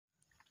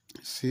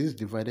6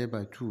 divided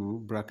by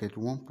 2 bracket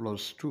 1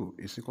 plus 2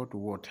 is equal to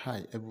what?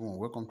 Hi everyone,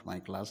 welcome to my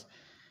class.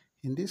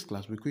 In this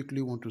class, we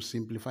quickly want to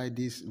simplify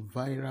this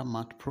viral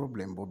math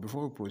problem. But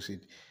before we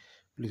proceed,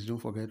 please don't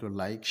forget to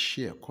like,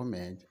 share,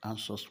 comment, and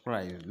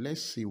subscribe.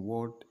 Let's see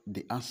what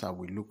the answer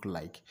will look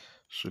like.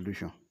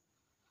 Solution.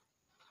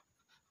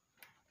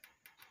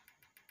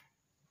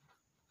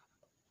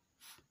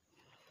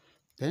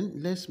 Then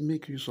let's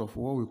make use of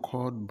what we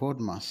call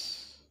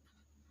BODMAS.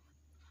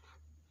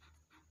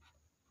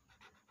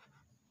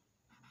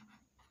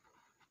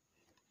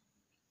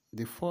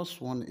 The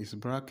first one is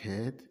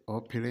bracket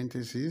or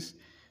parentheses.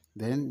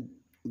 Then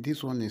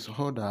this one is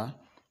order.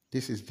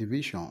 This is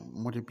division,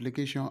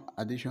 multiplication,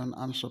 addition,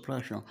 and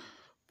subtraction.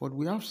 But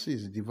we have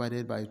 6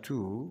 divided by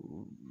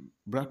 2,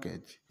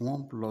 bracket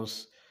 1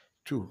 plus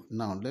 2.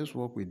 Now let's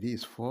work with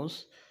this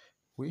first.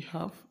 We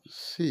have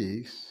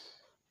 6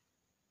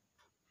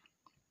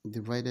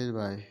 divided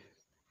by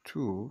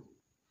 2,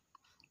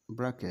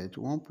 bracket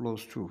 1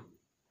 plus 2,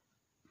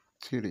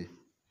 3.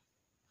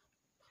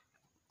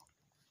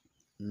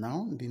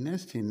 Now the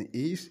next thing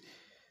is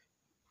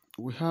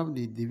we have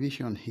the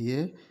division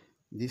here.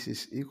 This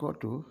is equal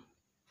to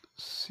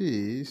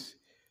 6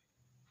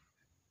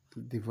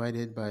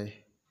 divided by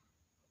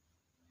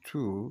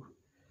 2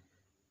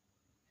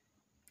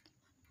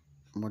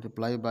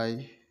 multiplied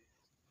by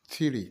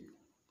 3.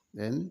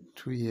 Then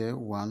 2 here,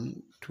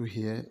 1, 2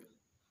 here,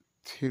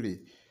 3.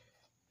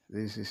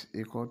 This is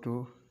equal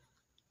to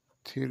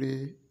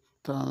 3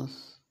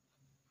 times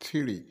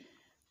 3.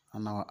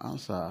 And our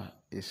answer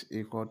is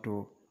equal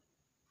to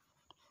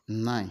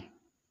 9.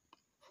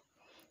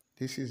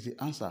 This is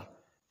the answer.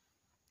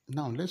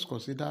 Now let's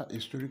consider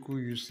historical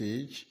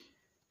usage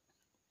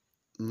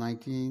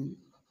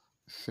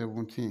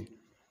 1917.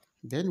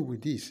 Then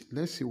with this,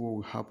 let's see what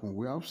will happen.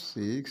 We have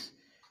 6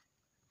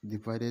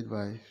 divided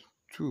by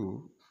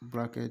 2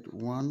 bracket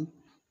 1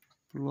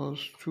 plus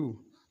 2.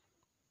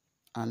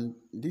 And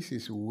this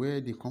is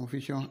where the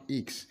confusion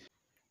is.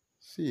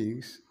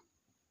 6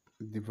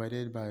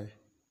 divided by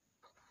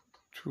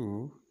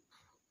 2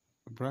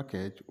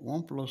 bracket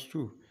 1 plus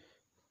 2.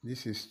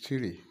 This is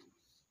 3.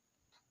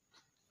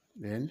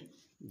 Then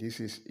this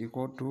is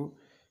equal to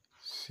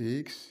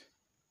 6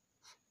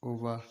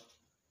 over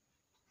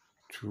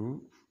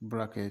 2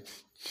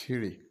 bracket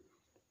 3.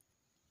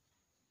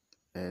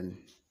 And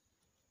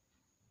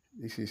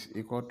this is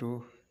equal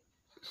to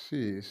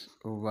 6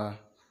 over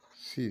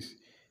 6.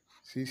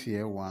 6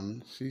 here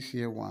 1, 6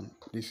 here 1.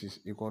 This is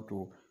equal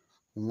to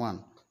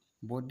 1.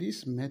 But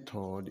this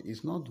method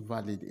is not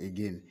valid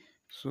again.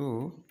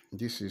 So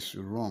this is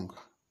wrong.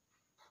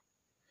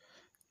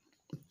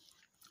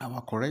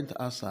 Our correct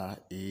answer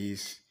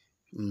is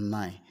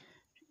 9.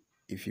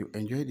 If you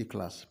enjoyed the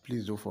class,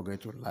 please don't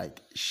forget to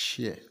like,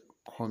 share,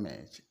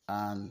 comment,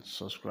 and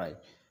subscribe.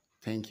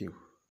 Thank you.